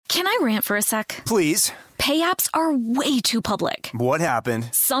Can I rant for a sec? Please. Pay apps are way too public. What happened?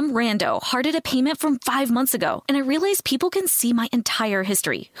 Some rando hearted a payment from 5 months ago, and I realized people can see my entire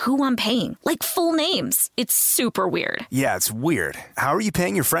history, who I'm paying, like full names. It's super weird. Yeah, it's weird. How are you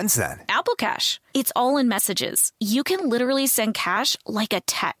paying your friends then? Apple Cash. It's all in messages. You can literally send cash like a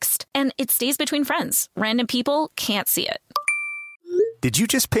text, and it stays between friends. Random people can't see it. Did you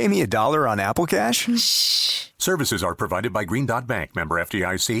just pay me $1 on Apple Cash? Shh. Services are provided by Green Dot Bank. Member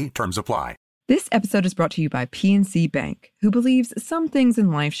FDIC. Terms apply. This episode is brought to you by PNC Bank, who believes some things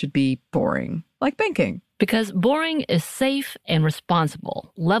in life should be boring, like banking. Because boring is safe and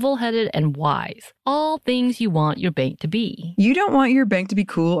responsible, level-headed and wise. All things you want your bank to be. You don't want your bank to be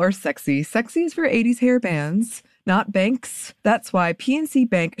cool or sexy. Sexy is for 80s hair bands, not banks. That's why PNC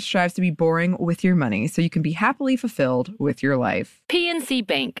Bank strives to be boring with your money so you can be happily fulfilled with your life. PNC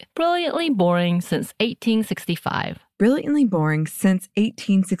Bank, brilliantly boring since 1865. Brilliantly Boring Since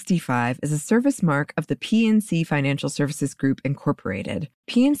 1865 is a service mark of the PNC Financial Services Group, Incorporated.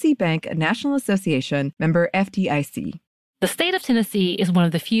 PNC Bank, a National Association, member FDIC. The state of Tennessee is one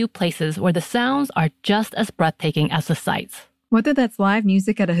of the few places where the sounds are just as breathtaking as the sights. Whether that's live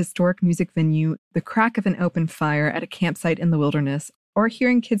music at a historic music venue, the crack of an open fire at a campsite in the wilderness, or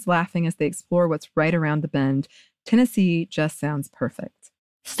hearing kids laughing as they explore what's right around the bend, Tennessee just sounds perfect.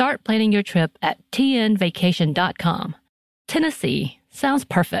 Start planning your trip at tnvacation.com. Tennessee sounds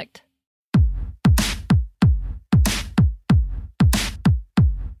perfect.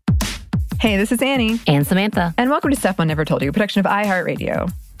 Hey, this is Annie. And Samantha. And welcome to Stuff Mom Never Told You, a production of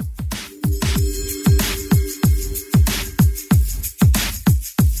iHeartRadio.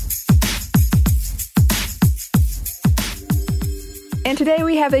 And today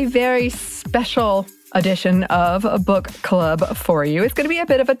we have a very special edition of a book club for you. It's going to be a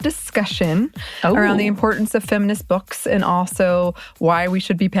bit of a discussion around the importance of feminist books and also why we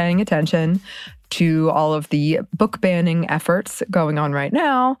should be paying attention to all of the book banning efforts going on right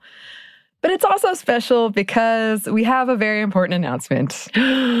now. But it's also special because we have a very important announcement.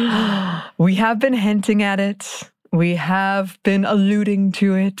 We have been hinting at it. We have been alluding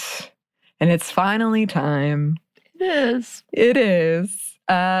to it. And it's finally time. It is. It is.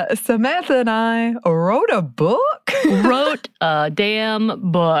 Samantha and I wrote a book. Wrote a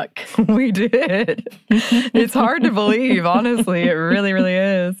damn book. We did. It's hard to believe, honestly. It really, really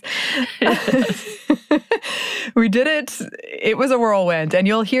is. We did it. It was a whirlwind, and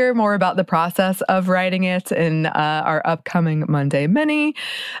you'll hear more about the process of writing it in our upcoming Monday Mini.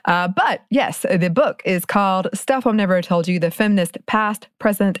 But yes, the book is called Stuff Mom Never Told You, The Feminist Past,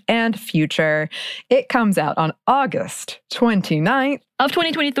 Present, and Future. It comes out on August 29th. Of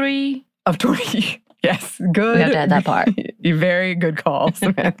 2023. Of 20. Yes, good. We have to add that part. Very good call,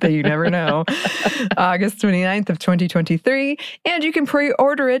 Samantha. You never know. August 29th of 2023. And you can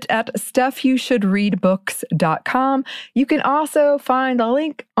pre-order it at stuffyoushouldreadbooks.com. You can also find the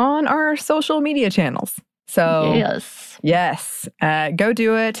link on our social media channels. So, yes, go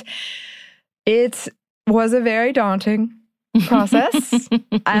do it. It was a very daunting process,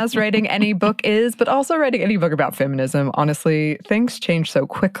 as writing any book is, but also writing any book about feminism. Honestly, things change so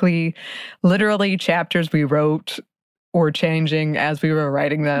quickly. Literally, chapters we wrote were changing as we were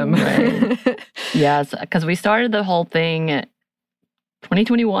writing them. Right. Yes, because we started the whole thing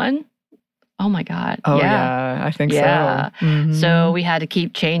 2021. Oh my God. Oh yeah, I think so. Mm-hmm. So we had to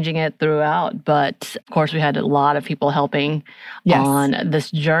keep changing it throughout. But of course, we had a lot of people helping on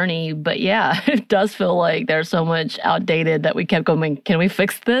this journey. But yeah, it does feel like there's so much outdated that we kept going, can we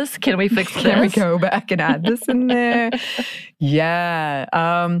fix this? Can we fix this? Can we go back and add this in there? Yeah.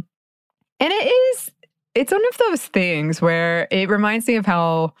 And it's one of those things where it reminds me of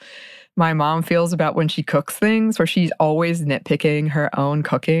how my mom feels about when she cooks things, where she's always nitpicking her own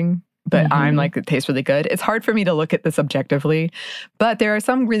cooking. But I'm like, it tastes really good. It's hard for me to look at this objectively, but there are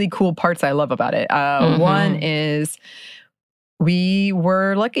some really cool parts I love about it. One is we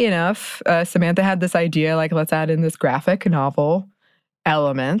were lucky enough, Samantha had this idea, like, let's add in this graphic novel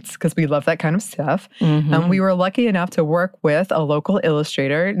element, because we love that kind of stuff. We were lucky enough to work with a local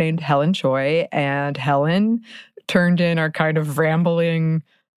illustrator named Helen Choi, and Helen turned in our kind of rambling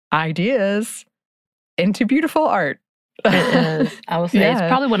ideas into beautiful art. It is. I will say it's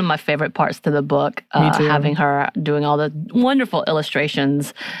probably one of my favorite parts to the book, having her doing all the wonderful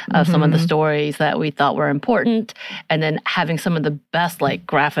illustrations of some of the stories that we thought were important, and then having some of the best like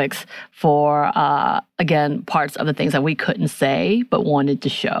graphics for, again, parts of the things that we couldn't say but wanted to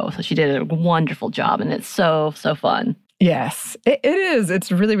show. So she did a wonderful job, and it's so, so fun. Yes, it is.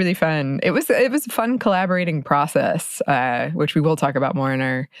 It's really, really fun. It was a fun collaborating process, which we will talk about more in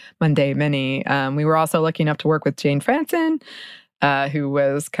our Monday Mini. We were also lucky enough to work with Jane Franson, who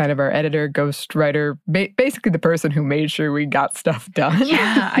was kind of our editor, ghostwriter, basically the person who made sure we got stuff done.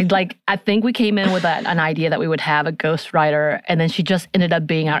 Yeah, I think we came in with an idea that we would have a ghostwriter, and then she just ended up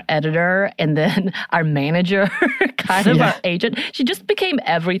being our editor and then our manager, kind of our agent. She just became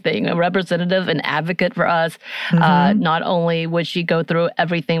everything, a representative and advocate for us. Not only would she go through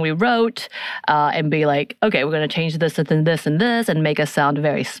everything we wrote and be like, okay, we're going to change this and this and this and make us sound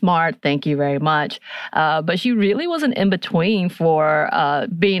very smart. Thank you very much. But she really was an in-between for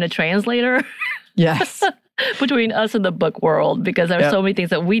being a translator. Yes. Between us and the book world, because there are so many things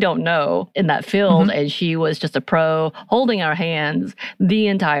that we don't know in that field. And she was just a pro holding our hands the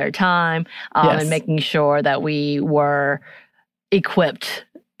entire time and making sure that we were equipped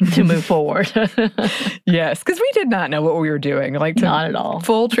to move forward. Yes, because we did not know what we were doing. Not at all.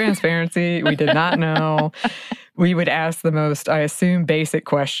 Full transparency, we did not know. We would ask the most, I assume, basic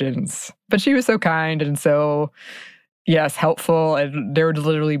questions. But she was so kind and so, yes, helpful. And there would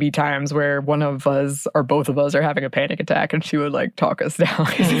literally be times where one of us or both of us are having a panic attack and she would talk us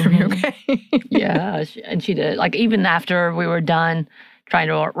down. Is everything okay? Yeah, and she did. Even after we were done trying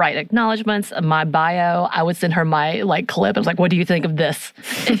to write acknowledgments of my bio, I would send her my clip. I was like, what do you think of this?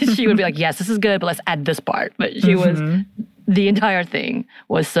 And she would be like, yes, this is good, but let's add this part. But she was, the entire thing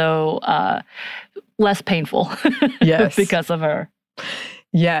was so less painful because of her.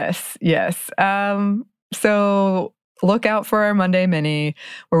 Yes. So look out for our Monday Mini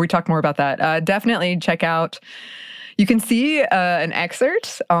where we talk more about that. Definitely check out. You can see an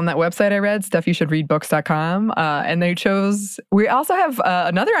excerpt on that website I read, stuffyoushouldreadbooks.com. And we also have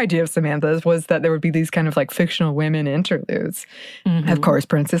another idea of Samantha's was that there would be these kind of fictional women interludes. Of course,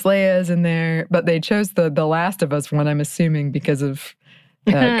 Princess Leia's in there, but they chose the Last of Us one, I'm assuming, because of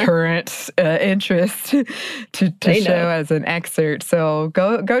current interest to show as an excerpt. So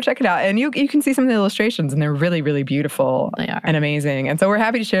go check it out. And you can see some of the illustrations, and they're really, really beautiful. They are. And amazing. And so we're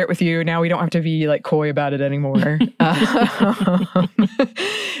happy to share it with you. Now we don't have to be coy about it anymore.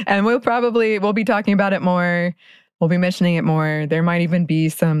 And we'll be talking about it more. We'll be mentioning it more. There might even be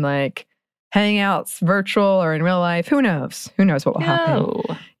some hangouts, virtual or in real life. Who knows? Who knows what will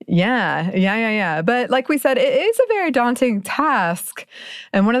happen? Yeah. But like we said, it is a very daunting task.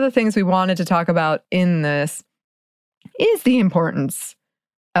 And one of the things we wanted to talk about in this is the importance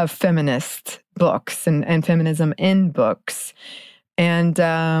of feminist books and feminism in books. And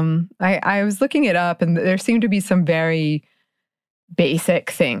I was looking it up, and there seemed to be some very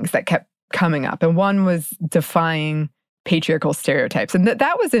basic things that kept coming up. And one was defying patriarchal stereotypes. And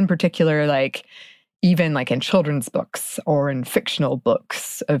that was in particular even in children's books or in fictional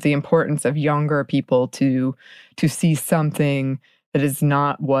books, of the importance of younger people to see something that is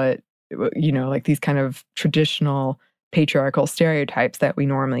not what, these kind of traditional patriarchal stereotypes that we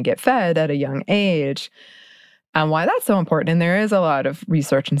normally get fed at a young age, and why that's so important. And there is a lot of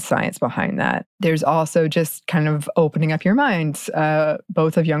research and science behind that. There's also just kind of opening up your minds,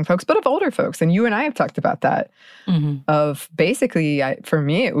 both of young folks, but of older folks. And you and I have talked about that, of basically, for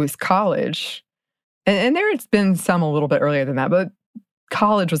me, it was college. And there has been some a little bit earlier than that, but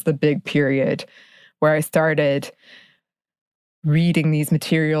college was the big period where I started reading these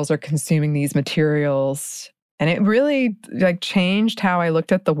materials or consuming these materials. And it really changed how I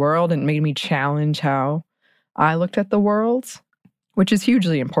looked at the world and made me challenge how I looked at the world, which is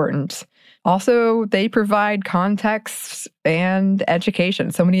hugely important. Also, they provide context and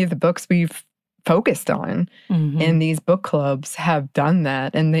education. So many of the books we've focused on in these book clubs have done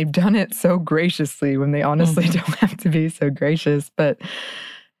that, and they've done it so graciously when they honestly don't have to be so gracious. But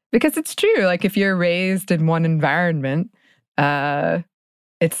because it's true, if you're raised in one environment,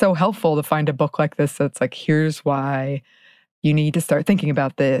 it's so helpful to find a book like this that's here's why you need to start thinking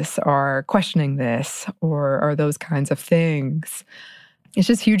about this or questioning this or those kinds of things. It's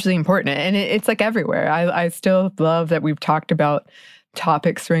just hugely important. And it's everywhere. I still love that we've talked about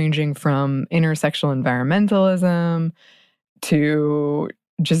topics ranging from intersectional environmentalism to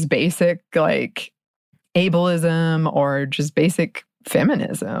just basic ableism or just basic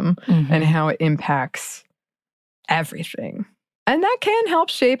feminism and how it impacts everything. And that can help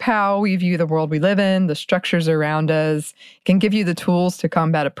shape how we view the world we live in, the structures around us. It can give you the tools to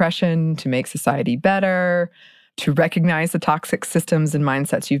combat oppression, to make society better, to recognize the toxic systems and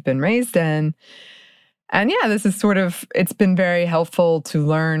mindsets you've been raised in. And this is it's been very helpful to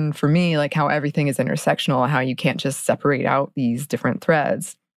learn for me, how everything is intersectional, how you can't just separate out these different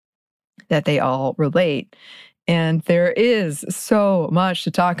threads, that they all relate. And there is so much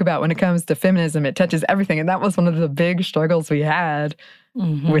to talk about when it comes to feminism. It touches everything. And that was one of the big struggles we had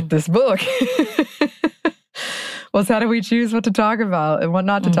with this book. Was how do we choose what to talk about and what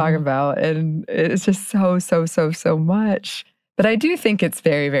not to talk about? And it's just so much But I do think it's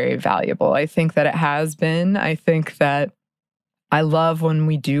very, very valuable. I think that it has been. I think that I love when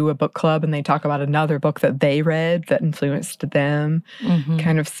we do a book club and they talk about another book that they read that influenced them,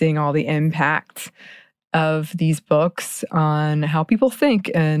 kind of seeing all the impact of these books on how people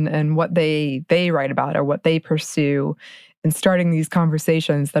think and what they write about or what they pursue, and starting these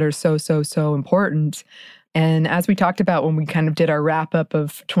conversations that are so, so, so important. And as we talked about when we kind of did our wrap up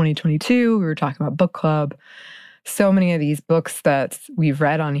of 2022, we were talking about book club. So many of these books that we've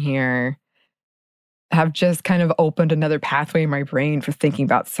read on here have just kind of opened another pathway in my brain for thinking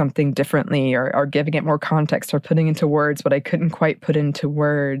about something differently or giving it more context or putting into words what I couldn't quite put into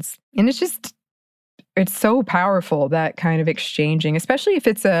words. And it's so powerful, that kind of exchanging, especially if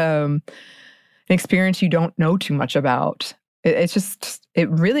it's an experience you don't know too much about. It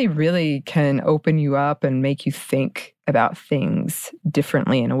really, really can open you up and make you think about things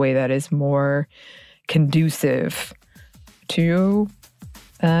differently in a way that is more conducive to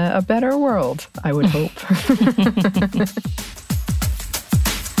a better world, I would hope.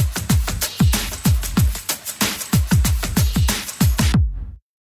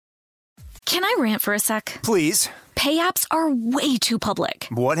 Can I rant for a sec? Please. Pay apps are way too public.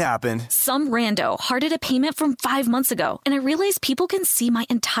 What happened? Some rando hearted a payment from 5 months ago, and I realized people can see my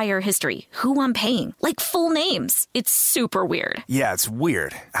entire history, who I'm paying, like full names. It's super weird. Yeah, it's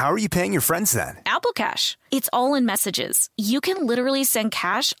weird. How are you paying your friends then? Apple Cash. It's all in messages. You can literally send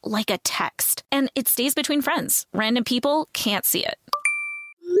cash like a text, and it stays between friends. Random people can't see it.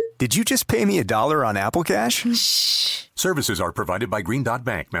 Did you just pay me $1 on Apple Cash? Shh. Services are provided by Green Dot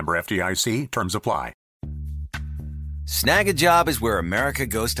Bank, member FDIC. Terms apply. Snag a Job is where America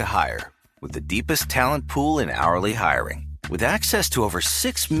goes to hire, with the deepest talent pool in hourly hiring. With access to over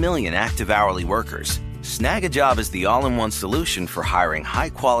 6 million active hourly workers, Snag a Job is the all-in-one solution for hiring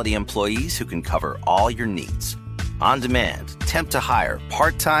high-quality employees who can cover all your needs. On demand, temp to hire,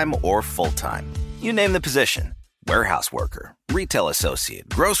 part-time or full-time. You name the position. Warehouse worker, retail associate,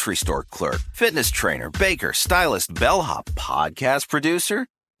 grocery store clerk, fitness trainer, baker, stylist, bellhop, podcast producer.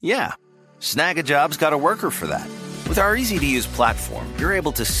 Yeah, Snag a Job's got a worker for that. With our easy-to-use platform, you're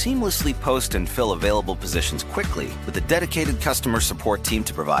able to seamlessly post and fill available positions quickly with a dedicated customer support team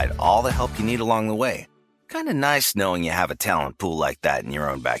to provide all the help you need along the way. Kind of nice knowing you have a talent pool like that in your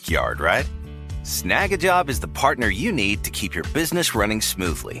own backyard, right? Snag a Job is the partner you need to keep your business running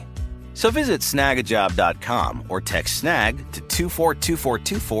smoothly. So visit snagajob.com or text snag to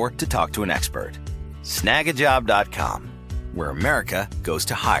 242424 to talk to an expert. Snagajob.com, where America goes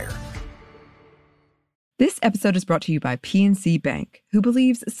to hire. This episode is brought to you by PNC Bank, who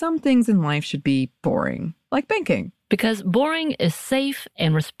believes some things in life should be boring, like banking. Because boring is safe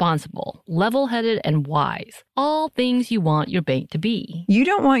and responsible, level-headed and wise. All things you want your bank to be. You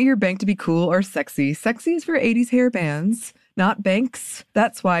don't want your bank to be cool or sexy. Sexy is for 80s hair bands, not banks.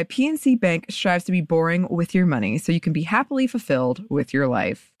 That's why PNC Bank strives to be boring with your money so you can be happily fulfilled with your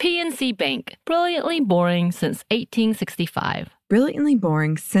life. PNC Bank, brilliantly boring since 1865. Brilliantly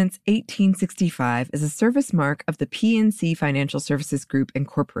Boring Since 1865 is a service mark of the PNC Financial Services Group,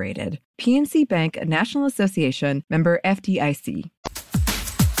 Incorporated. PNC Bank, a National Association, member FDIC.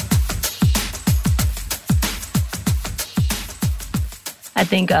 I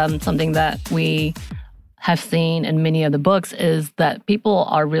think something that we have seen in many of the books is that people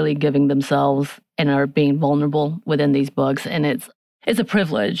are really giving themselves and are being vulnerable within these books. And it's a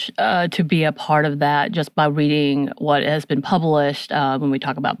privilege to be a part of that just by reading what has been published when we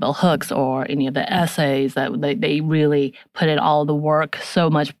talk about bell hooks or any of the essays that they really put in all the work so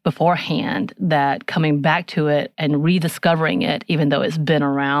much beforehand that coming back to it and rediscovering it, even though it's been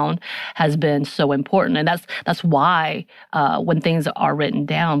around, has been so important. And that's why when things are written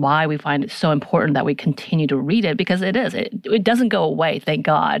down, why we find it so important that we continue to read it, because it doesn't go away, thank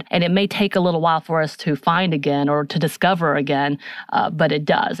God. And it may take a little while for us to find again or to discover again. But it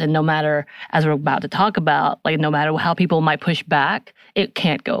does. And no matter, as we're about to talk about, like no matter how people might push back, it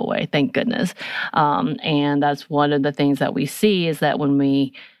can't go away, thank goodness. And that's one of the things that we see is that when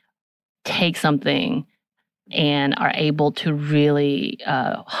we take something and are able to really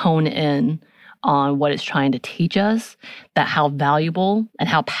hone in on what it's trying to teach us, that how valuable and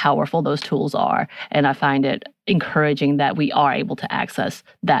how powerful those tools are. And I find it encouraging that we are able to access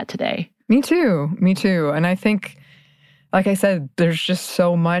that today. Me too. And I think, like I said, there's just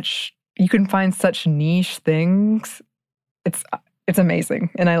so much, you can find such niche things. It's amazing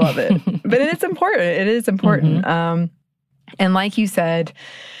and I love it. But it's important. It is important. Mm-hmm. And like you said,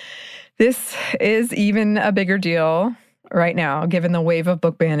 this is even a bigger deal right now, given the wave of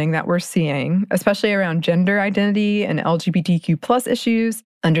book banning that we're seeing, especially around gender identity and LGBTQ plus issues,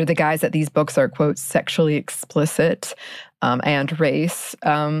 under the guise that these books are, quote, sexually explicit. and race.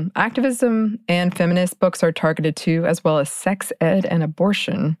 Activism and feminist books are targeted too, as well as sex ed and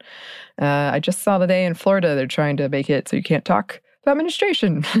abortion. I just saw today in Florida, they're trying to make it so you can't talk about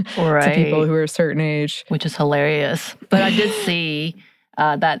menstruation to people who are a certain age. Which is hilarious. But I did see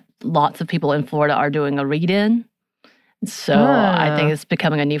that lots of people in Florida are doing a read-in. So I think it's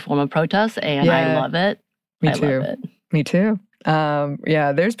becoming a new form of protest, and I love it. Me too.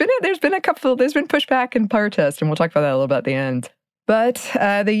 There's been pushback and protest, and we'll talk about that a little bit at the end. But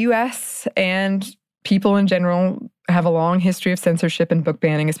the U.S. and people in general have a long history of censorship and book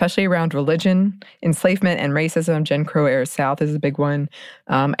banning, especially around religion, enslavement, and racism. Jim Crow era South is a big one,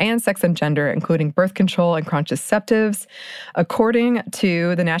 and sex and gender, including birth control and contraceptives. According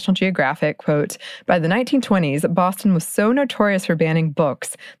to the National Geographic, quote, by the 1920s, Boston was so notorious for banning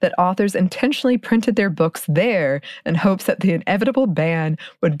books that authors intentionally printed their books there in hopes that the inevitable ban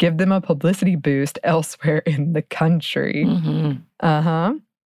would give them a publicity boost elsewhere in the country.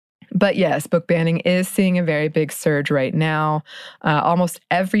 But yes, book banning is seeing a very big surge right now. Almost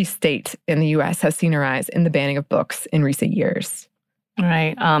every state in the U.S. has seen a rise in the banning of books in recent years.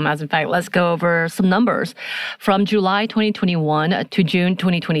 Right. As in fact, let's go over some numbers. From July 2021 to June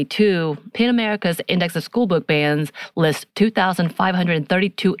 2022, PEN America's Index of School Book Bans lists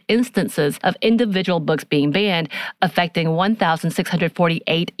 2,532 instances of individual books being banned, affecting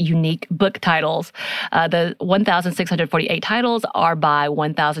 1,648 unique book titles. The 1,648 titles are by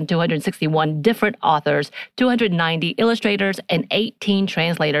 1,261 different authors, 290 illustrators, and 18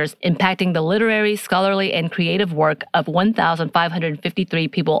 translators, impacting the literary, scholarly, and creative work of 1,553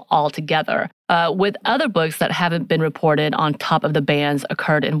 people altogether, with other books that haven't been reported on top of the bans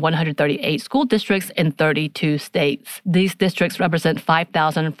occurred in 138 school districts in 32 states. These districts represent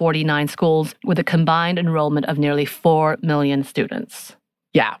 5,049 schools with a combined enrollment of nearly 4 million students.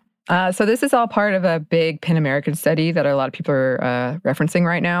 Yeah. So this is all part of a big PEN American study that a lot of people are referencing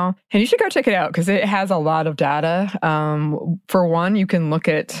right now. And you should go check it out because it has a lot of data. For one, you can look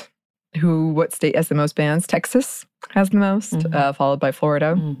at what state has the most bans. Texas has the most, followed by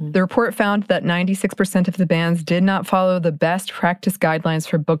Florida. The report found that 96% of the bans did not follow the best practice guidelines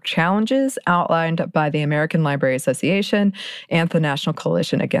for book challenges outlined by the American Library Association and the National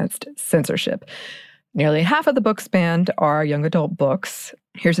Coalition Against Censorship. Nearly half of the books banned are young adult books.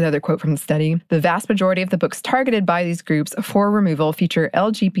 Here's another quote from the study. The vast majority of the books targeted by these groups for removal feature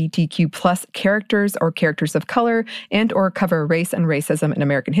LGBTQ plus characters or characters of color and or cover race and racism in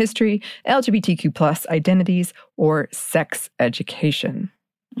American history, LGBTQ plus identities, or sex education.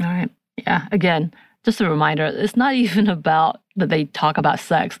 All right. Yeah. Again, just a reminder, it's not even about that they talk about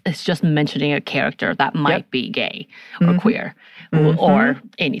sex. It's just mentioning a character that might be gay or queer or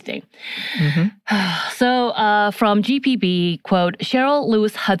anything. So from GPB, quote, Cheryl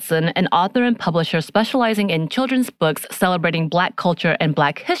Lewis Hudson, an author and publisher specializing in children's books celebrating Black culture and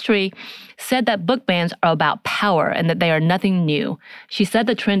Black history, said that book bans are about power and that they are nothing new. She said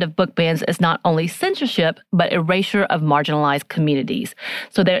the trend of book bans is not only censorship, but erasure of marginalized communities.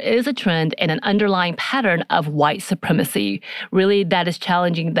 So there is a trend and an underlying pattern of white supremacy, really, that is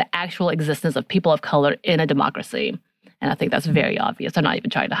challenging the actual existence of people of color in a democracy. And I think that's very obvious. They're not even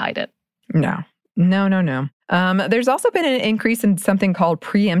trying to hide it. No. There's also been an increase in something called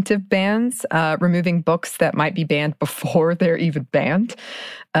preemptive bans, removing books that might be banned before they're even banned.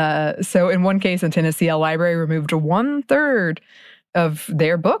 So in one case in Tennessee, a library removed 1/3 of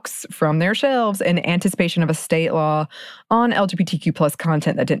their books from their shelves in anticipation of a state law on LGBTQ plus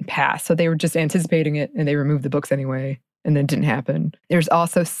content that didn't pass. So they were just anticipating it and they removed the books anyway. And then didn't happen. There's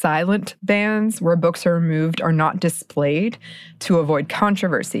also silent bans where books are removed or not displayed to avoid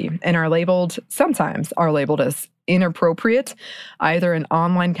controversy and sometimes are labeled as inappropriate, either in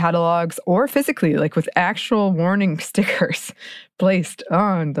online catalogs or physically, like with actual warning stickers placed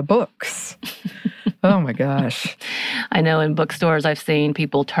on the books. Oh my gosh. I know in bookstores I've seen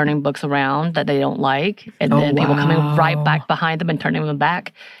people turning books around that they don't like, and then people coming right back behind them and turning them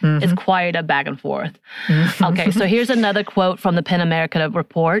back. It's quite a back and forth. Okay, so here's another quote from the PEN America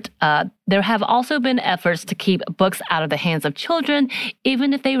report. There have also been efforts to keep books out of the hands of children,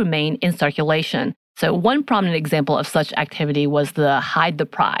 even if they remain in circulation. So one prominent example of such activity was the Hide the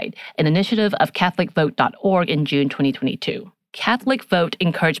Pride, an initiative of CatholicVote.org in June 2022. Catholic Vote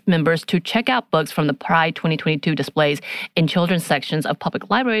encouraged members to check out books from the Pride 2022 displays in children's sections of public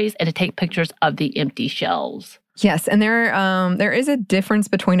libraries and to take pictures of the empty shelves. Yes, and there is a difference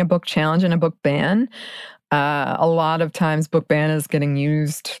between a book challenge and a book ban. A lot of times book ban is getting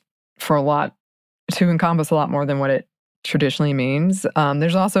used to encompass a lot more than what it traditionally means.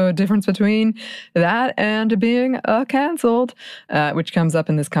 There's also a difference between that and being canceled, which comes up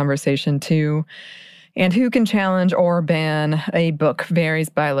in this conversation too. And who can challenge or ban a book varies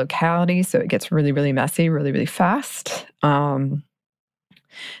by locality, so it gets really, really messy, really, really fast. The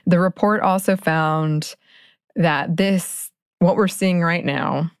report also found that what we're seeing right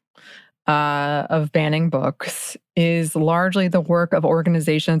now of banning books is largely the work of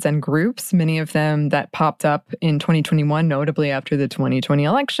organizations and groups, many of them that popped up in 2021, notably after the 2020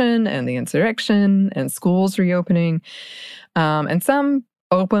 election and the insurrection and schools reopening. And some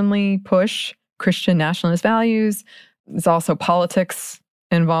openly push Christian nationalist values. There's also politics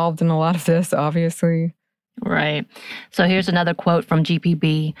involved in a lot of this, obviously. Right. So here's another quote from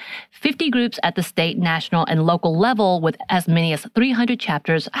GPB. 50 groups at the state, national, and local level with as many as 300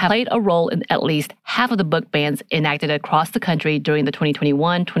 chapters have played a role in at least half of the book bans enacted across the country during the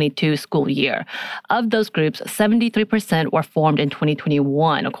 2021-22 school year. Of those groups, 73% were formed in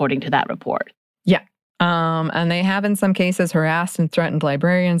 2021, according to that report. Yeah. And they have, in some cases, harassed and threatened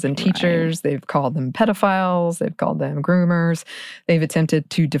librarians and teachers. Right. They've called them pedophiles. They've called them groomers. They've attempted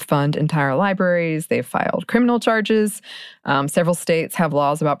to defund entire libraries. They've filed criminal charges. Several states have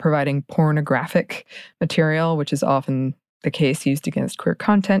laws about providing pornographic material, which is often the case used against queer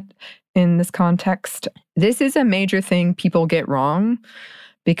content in this context. This is a major thing people get wrong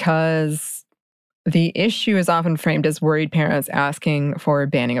because the issue is often framed as worried parents asking for a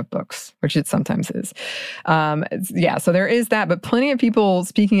banning of books, which it sometimes is. So there is that, but plenty of people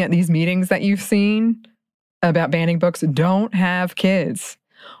speaking at these meetings that you've seen about banning books don't have kids,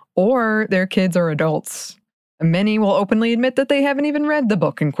 or their kids are adults. Many will openly admit that they haven't even read the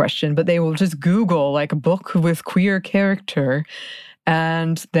book in question, but they will just Google like a book with queer character,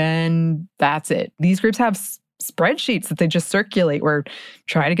 and then that's it. These groups have spreadsheets that they just circulate where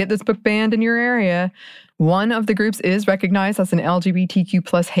try to get this book banned in your area. One of the groups is recognized as an LGBTQ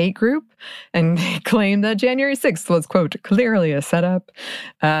plus hate group, and they claim that January 6th was, quote, clearly a setup.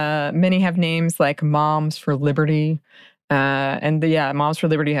 Many have names like Moms for Liberty. Moms for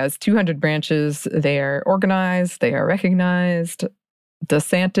Liberty has 200 branches. They are organized. They are recognized.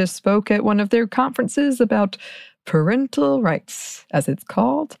 DeSantis spoke at one of their conferences about parental rights, as it's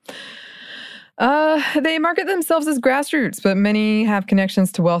called. They market themselves as grassroots, but many have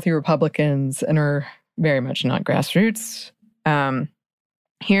connections to wealthy Republicans and are very much not grassroots.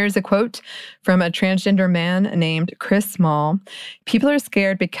 Here's a quote from a transgender man named Chris Small. People are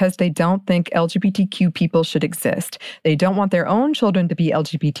scared because they don't think LGBTQ people should exist. They don't want their own children to be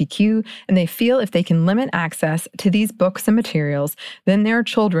LGBTQ, and they feel if they can limit access to these books and materials, then their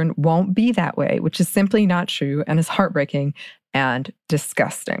children won't be that way, which is simply not true and is heartbreaking and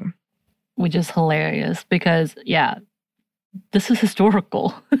disgusting. Which is hilarious because, this is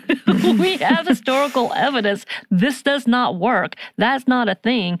historical. We have historical evidence. This does not work. That's not a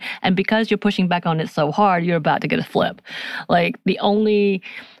thing. And because you're pushing back on it so hard, you're about to get a flip. Like, the only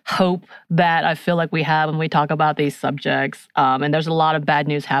hope that I feel like we have when we talk about these subjects, and there's a lot of bad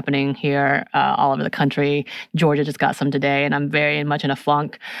news happening here all over the country. Georgia just got some today, and I'm very much in a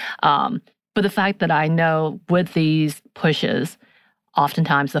funk. But the fact that I know with these pushes,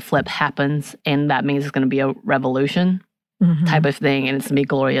 oftentimes the flip happens, and that means it's going to be a revolution type of thing, and it's going to be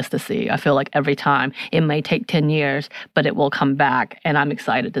glorious to see. I feel like every time, it may take 10 years, but it will come back, and I'm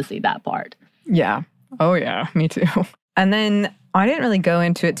excited to see that part. Yeah. Oh, yeah. Me too. And then I didn't really go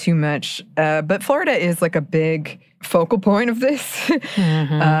into it too much, but Florida is like a big focal point of this.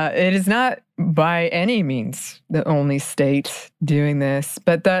 It is not by any means the only state doing this,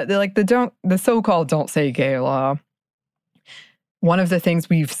 but the so-called Don't Say Gay law. One of the things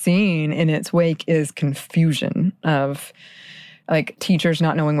we've seen in its wake is confusion of like teachers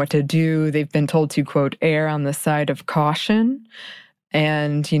not knowing what to do. They've been told to, quote, err on the side of caution.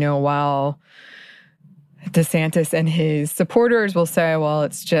 And, while DeSantis and his supporters will say, well,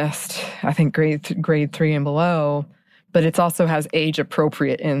 it's just, I think, grade 3 and below, but it also has age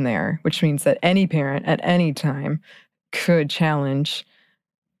appropriate in there, which means that any parent at any time could challenge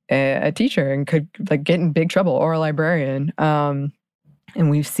a teacher and could get in big trouble, or a librarian. And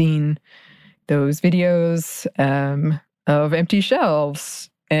we've seen those videos of empty shelves,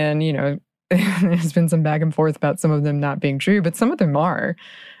 and there's been some back and forth about some of them not being true, but some of them are.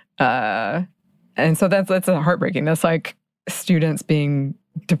 And so that's heartbreaking. That's like students being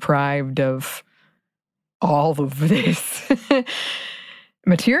deprived of all of this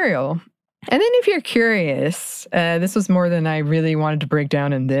material. And then if you're curious, this was more than I really wanted to break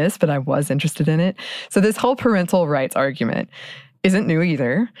down in this, but I was interested in it. So this whole parental rights argument isn't new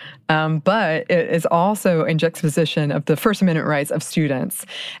either, but it is also in juxtaposition of the First Amendment rights of students.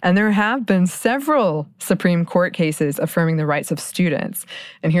 And there have been several Supreme Court cases affirming the rights of students.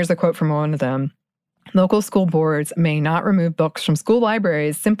 And here's a quote from one of them. Local school boards may not remove books from school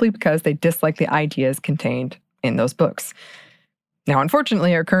libraries simply because they dislike the ideas contained in those books. Now,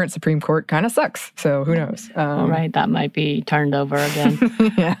 unfortunately, our current Supreme Court kind of sucks, so who knows? Right, that might be turned over again.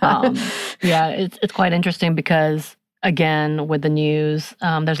 It's quite interesting because, again, with the news,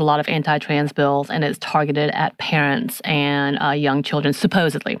 there's a lot of anti-trans bills, and it's targeted at parents and young children,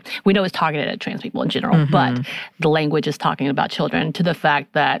 supposedly. We know it's targeted at trans people in general, but the language is talking about children to the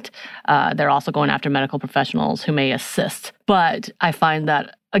fact that they're also going after medical professionals who may assist. But I find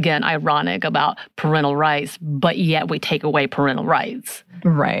that, again, ironic about parental rights, but yet we take away parental rights.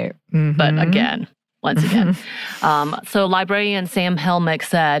 Right. But again, once again. So librarian Sam Helmick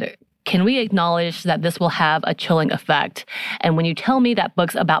said, "Can we acknowledge that this will have a chilling effect? And when you tell me that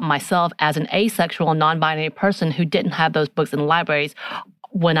books about myself as an asexual, non-binary person who didn't have those books in libraries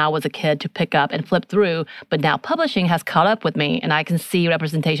when I was a kid to pick up and flip through, but now publishing has caught up with me and I can see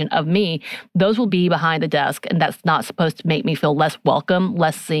representation of me, those will be behind the desk, and that's not supposed to make me feel less welcome,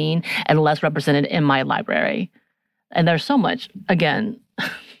 less seen, and less represented in my library." And there's so much, again,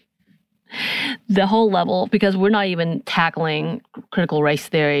 the whole level, because we're not even tackling critical race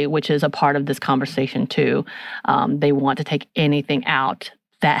theory, which is a part of this conversation too. They want to take anything out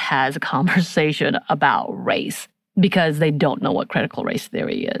that has a conversation about race, because they don't know what critical race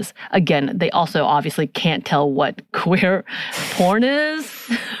theory is. Again, they also obviously can't tell what queer porn is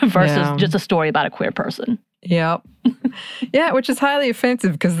versus just a story about a queer person. Yep. Yeah, which is highly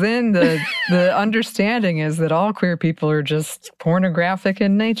offensive, because then the understanding is that all queer people are just pornographic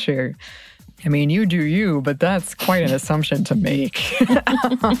in nature. I mean, you do you, but that's quite an assumption to make.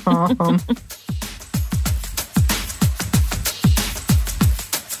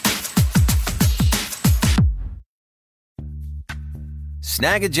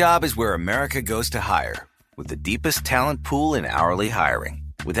 Snag a Job is where America goes to hire, with the deepest talent pool in hourly hiring.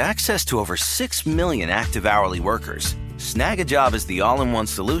 With access to over 6 million active hourly workers, Snag a Job is the all-in-one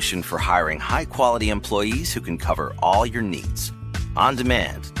solution for hiring high-quality employees who can cover all your needs. On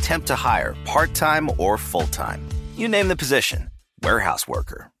demand, temp to hire, part-time or full-time. You name the position. Warehouse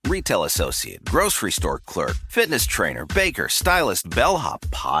worker, retail associate, grocery store clerk, fitness trainer, baker, stylist, bellhop,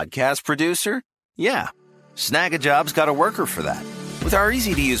 podcast producer. Yeah, Snag a Job's got a worker for that. With our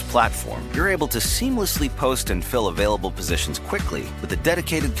easy-to-use platform, you're able to seamlessly post and fill available positions quickly with a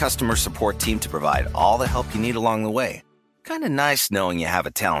dedicated customer support team to provide all the help you need along the way. Kind of nice knowing you have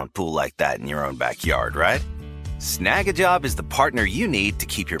a talent pool like that in your own backyard, right? Snag a Job is the partner you need to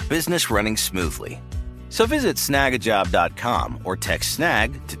keep your business running smoothly. So visit snagajob.com or text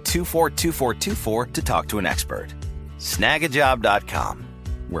SNAG to 242424 to talk to an expert. Snagajob.com,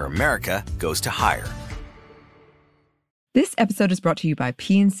 where America goes to hire. This episode is brought to you by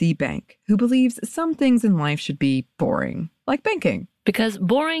PNC Bank, who believes some things in life should be boring, like banking. Because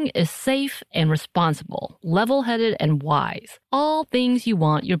boring is safe and responsible, level-headed and wise. All things you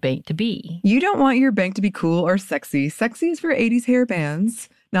want your bank to be. You don't want your bank to be cool or sexy. Sexy is for 80s hair bands,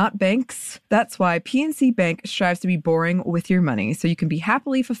 not banks. That's why PNC Bank strives to be boring with your money so you can be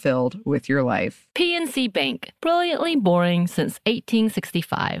happily fulfilled with your life. PNC Bank, brilliantly boring since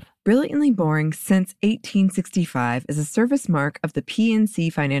 1865. Brilliantly Boring Since 1865 is a service mark of the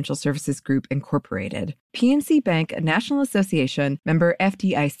PNC Financial Services Group, Incorporated. PNC Bank, a National Association, member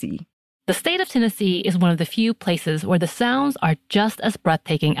FDIC. The state of Tennessee is one of the few places where the sounds are just as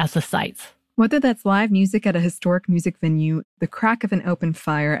breathtaking as the sights. Whether that's live music at a historic music venue, the crack of an open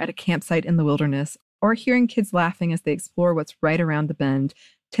fire at a campsite in the wilderness, or hearing kids laughing as they explore what's right around the bend,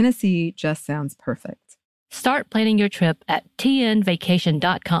 Tennessee just sounds perfect. Start planning your trip at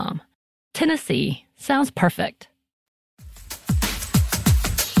tnvacation.com. Tennessee sounds perfect.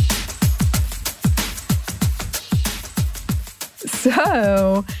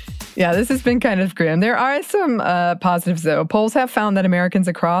 So, yeah, this has been kind of grim. There are some positives, though. Polls have found that Americans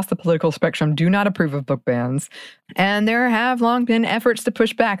across the political spectrum do not approve of book bans. And there have long been efforts to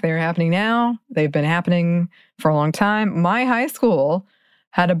push back. They are happening now. They've been happening for a long time. My high school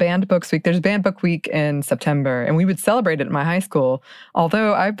had a banned books week. There's a banned book week in September, and we would celebrate it at my high school.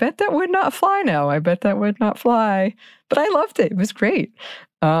 Although I bet that would not fly now. I bet that would not fly. But I loved it. It was great.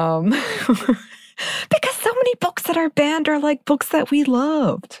 Because so many books that are banned are like books that we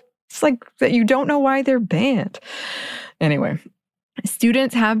loved. It's like that you don't know why they're banned. Anyway,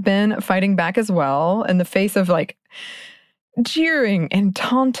 students have been fighting back as well in the face of like jeering and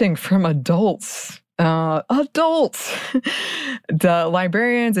taunting from adults. The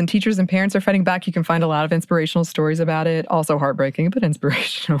librarians and teachers and parents are fighting back. You can find a lot of inspirational stories about it. Also heartbreaking, but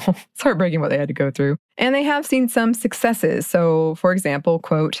inspirational. It's heartbreaking what they had to go through. And they have seen some successes. So, for example,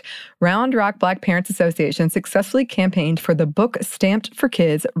 quote, Round Rock Black Parents Association successfully campaigned for the book Stamped for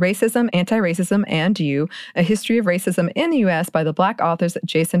Kids, Racism, Anti-Racism, and You, A History of Racism in the U.S. by the Black authors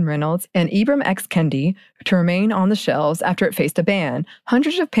Jason Reynolds and Ibram X. Kendi to remain on the shelves after it faced a ban.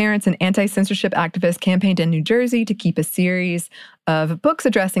 Hundreds of parents and anti-censorship activists campaigned in New Jersey to keep a series of books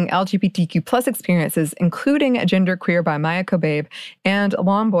addressing LGBTQ plus experiences, including Genderqueer by Maya Kobabe and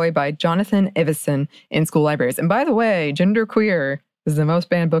Lomboy by Jonathan Ivison in school libraries. And by the way, Genderqueer is the most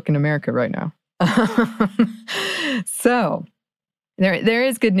banned book in America right now. So there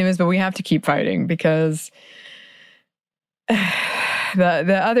is good news, but we have to keep fighting because a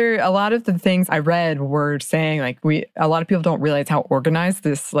lot of the things I read were saying like a lot of people don't realize how organized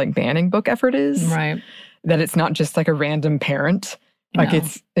this like banning book effort is. Right. That it's not just like a random parent. Like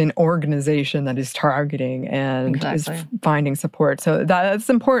it's an organization that is targeting and is finding support. So that's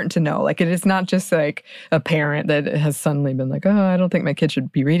important to know. Like it is not just like a parent that has suddenly been like, oh, I don't think my kid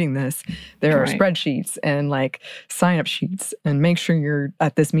should be reading this. There are spreadsheets and like sign-up sheets and make sure you're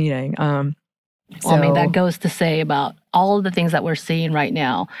at this meeting. Well, I mean, that goes to say about all of the things that we're seeing right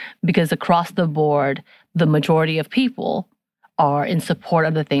now, because across the board, the majority of people are in support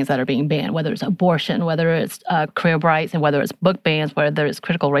of the things that are being banned, whether it's abortion, whether it's queer rights, and whether it's book bans, whether it's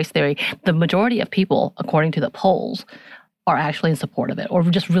critical race theory. The majority of people, according to the polls, are actually in support of it or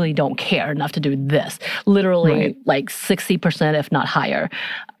just really don't care enough to do this. Literally like 60%, if not higher,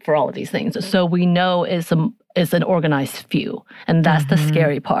 for all of these things. So we know it's an organized few. And that's the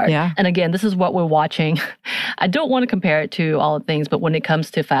scary part. Yeah. And again, this is what we're watching. I don't want to compare it to all the things, but when it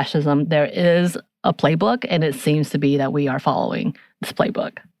comes to fascism, there is a playbook, and it seems to be that we are following this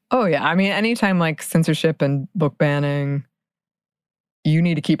playbook. Oh, yeah. I mean, anytime like censorship and book banning, you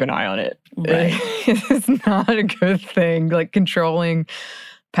need to keep an eye on it. Right. It's not a good thing. Like controlling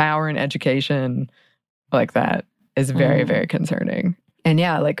power and education like that is very, very concerning. And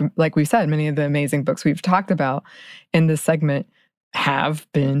yeah, like we said, many of the amazing books we've talked about in this segment have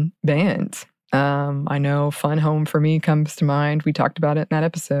been banned. I know Fun Home for me comes to mind. We talked about it in that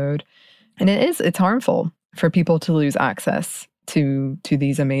episode. And it's harmful for people to lose access to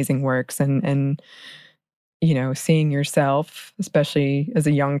these amazing works and you know, seeing yourself, especially as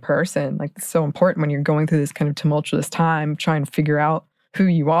a young person, like it's so important when you're going through this kind of tumultuous time, trying to figure out who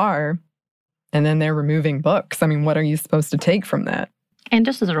you are. And then they're removing books. I mean, what are you supposed to take from that? And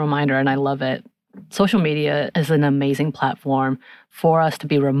just as a reminder, and I love it, social media is an amazing platform for us to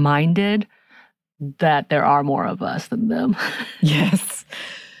be reminded that there are more of us than them. Yes.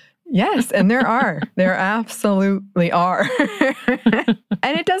 Yes, and there are. There absolutely are.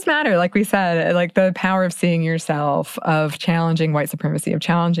 And it does matter, like we said, like the power of seeing yourself, of challenging white supremacy, of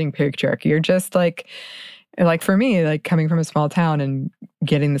challenging patriarchy. You're just like for me, like coming from a small town and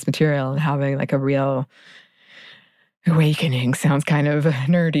getting this material and having like a real awakening sounds kind of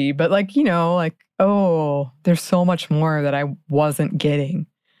nerdy, but like, you know, like, oh, there's so much more that I wasn't getting,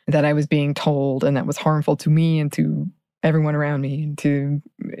 that I was being told, and that was harmful to me and to everyone around me, and to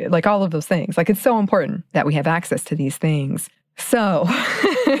like all of those things. Like it's so important that we have access to these things. So,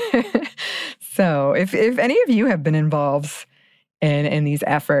 if any of you have been involved in these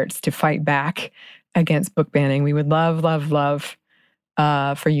efforts to fight back against book banning, we would love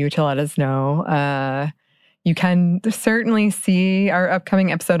for you to let us know. You can certainly see our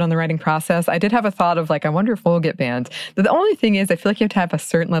upcoming episode on the writing process. I did have a thought of like, I wonder if we'll get banned. But the only thing is, I feel like you have to have a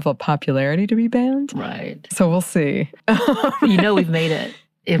certain level of popularity to be banned. Right. So we'll see. You know we've made it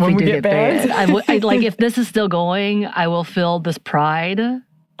if we do get banned. I like, if this is still going, I will feel this pride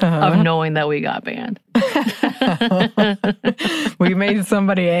of knowing that we got banned. We made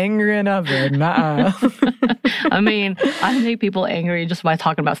somebody angry enough. I mean, I make people angry just by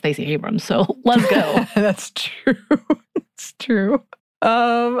talking about Stacey Abrams, so let's go. That's true. It's true.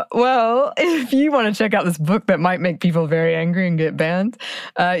 Well, if you want to check out this book that might make people very angry and get banned,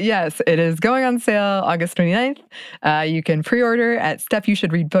 yes, it is going on sale August 29th. You can pre-order at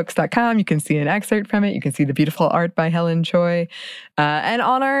stuffyoushouldreadbooks.com. You can see an excerpt from it. You can see the beautiful art by Helen Choi. And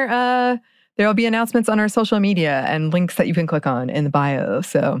on our, there will be announcements on our social media and links that you can click on in the bio.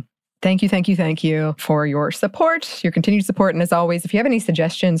 So thank you for your support, your continued support. And as always, if you have any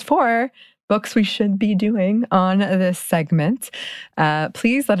suggestions for books we should be doing on this segment,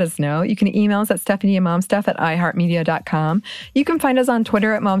 please let us know. You can email us at stephaniemomstuff@iheartmedia.com. You can find us on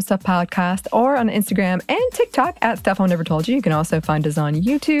Twitter at momstuffpodcast or on Instagram and TikTok at Stuff I Never Told You. You can also find us on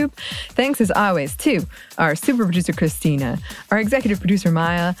YouTube. Thanks as always to our super producer Christina, our executive producer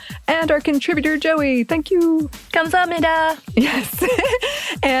Maya, and our contributor Joey. Thank you. 감사합니다. Yes.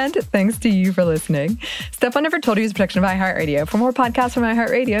 And thanks to you for listening. Stuff I Never Told You is a production of iHeartRadio. For more podcasts from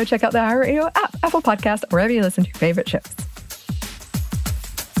iHeartRadio, check out the iHeartRadio Radio app, Apple Podcast, wherever you listen to your favorite shows.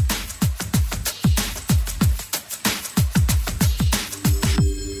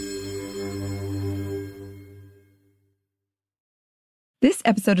 This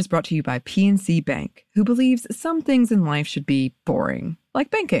episode is brought to you by PNC Bank, who believes some things in life should be boring, like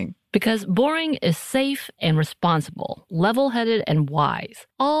banking. Because boring is safe and responsible, level-headed and wise.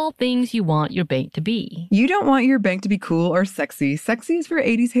 All things you want your bank to be. You don't want your bank to be cool or sexy. Sexy is for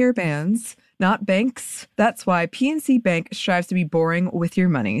 80s hair bands, not banks. That's why PNC Bank strives to be boring with your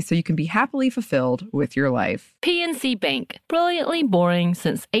money so you can be happily fulfilled with your life. PNC Bank, brilliantly boring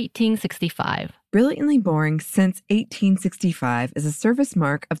since 1865. Brilliantly Boring Since 1865 is a service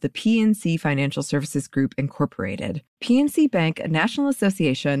mark of the PNC Financial Services Group, Incorporated. PNC Bank, a National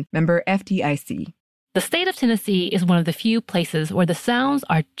Association, member FDIC. The state of Tennessee is one of the few places where the sounds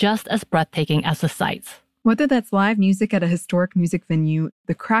are just as breathtaking as the sights. Whether that's live music at a historic music venue,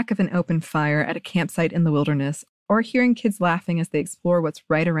 the crack of an open fire at a campsite in the wilderness, or hearing kids laughing as they explore what's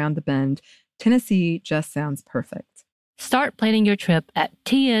right around the bend, Tennessee just sounds perfect. Start planning your trip at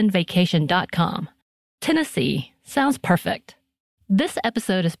tnvacation.com. Tennessee sounds perfect. This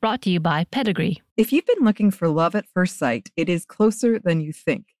episode is brought to you by Pedigree. If you've been looking for love at first sight, it is closer than you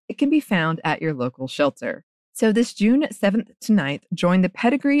think. It can be found at your local shelter. So this June 7th to 9th, join the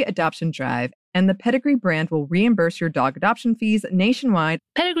Pedigree Adoption Drive, and the Pedigree brand will reimburse your dog adoption fees nationwide.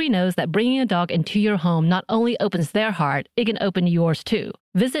 Pedigree knows that bringing a dog into your home not only opens their heart, it can open yours too.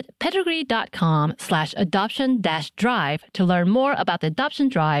 Visit pedigree.com/adoption-drive to learn more about the adoption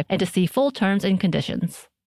drive and to see full terms and conditions.